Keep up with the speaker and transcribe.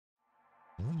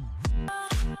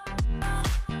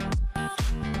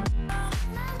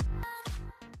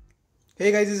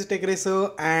Hey guys, this is Tech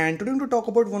Racer and today I'm going to talk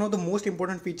about one of the most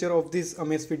important feature of this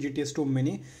Amazfit GTS 2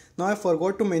 Mini. Now I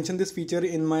forgot to mention this feature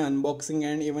in my unboxing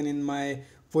and even in my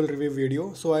full review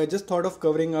video. So I just thought of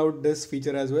covering out this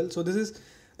feature as well. So this is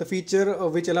the feature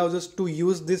which allows us to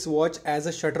use this watch as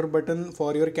a shutter button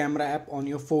for your camera app on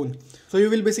your phone. So you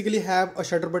will basically have a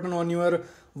shutter button on your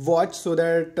watch so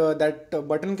that that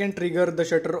button can trigger the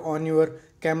shutter on your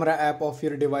camera app of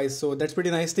your device. So that's pretty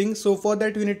nice thing. So for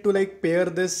that we need to pair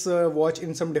this watch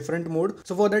in some different mode.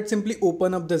 So for that, simply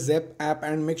open up the Zep app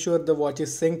and make sure the watch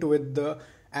is synced with the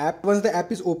app. Once the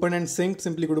app is open and synced,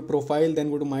 simply go to profile,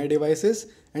 then go to my devices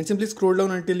and simply scroll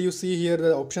down until you see here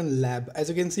the option lab. As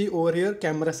you can see over here,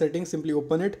 camera settings, simply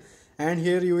open it and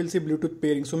here you will see Bluetooth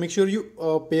pairing. So make sure you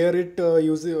pair it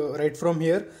right from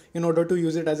here in order to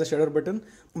use it as a shutter button.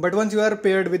 But once you are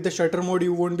paired with the shutter mode,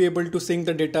 you won't be able to sync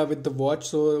the data with the watch,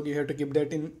 so you have to keep that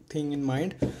thing in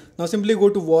mind. Now simply go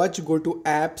to watch, go to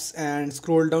apps and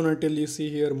scroll down until you see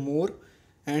here more,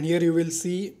 and here you will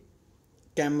see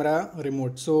camera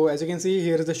remote. So as you can see,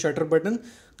 here is the shutter button.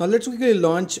 Now let's quickly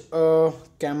launch a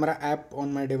camera app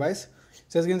on my device.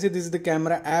 So as you can see, this is the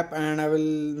camera app and I will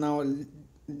now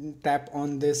tap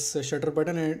on this shutter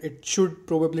button and it should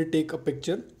probably take a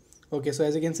picture. Okay, so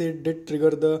as you can see, it did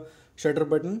trigger the shutter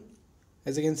button.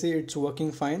 As you can see, it's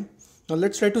working fine. Now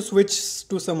let's try to switch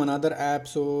to some another app.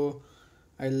 So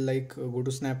I'll go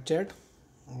to Snapchat.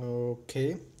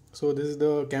 Okay, so this is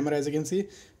the camera, as you can see.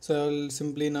 So I'll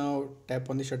simply now tap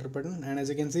on the shutter button and as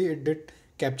you can see, it did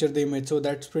capture the image. So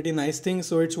that's pretty nice thing.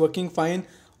 So it's working fine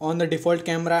on the default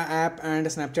camera app and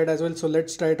Snapchat as well. So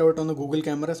let's try it out on the Google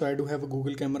camera. So I do have a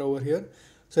Google camera over here.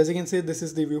 So as you can see, this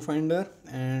is the viewfinder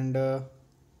and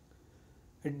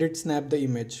it did snap the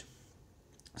image.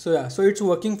 So yeah, so it's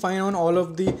working fine on all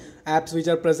of the apps which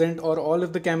are present, or all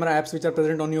of the camera apps which are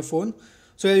present on your phone.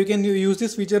 So yeah, you can use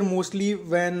this feature mostly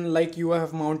when you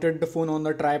have mounted the phone on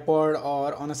the tripod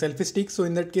or on a selfie stick. So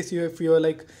in that case, if you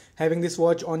are having this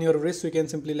watch on your wrist, so you can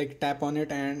simply tap on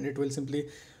it and it will simply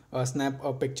snap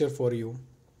a picture for you.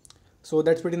 So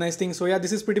that's pretty nice thing. So yeah,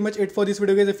 this is pretty much it for this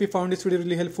video guys. If you found this video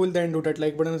really helpful, then do that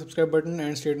like button and subscribe button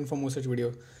and stay tuned for more such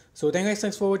videos. So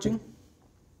thanks for watching.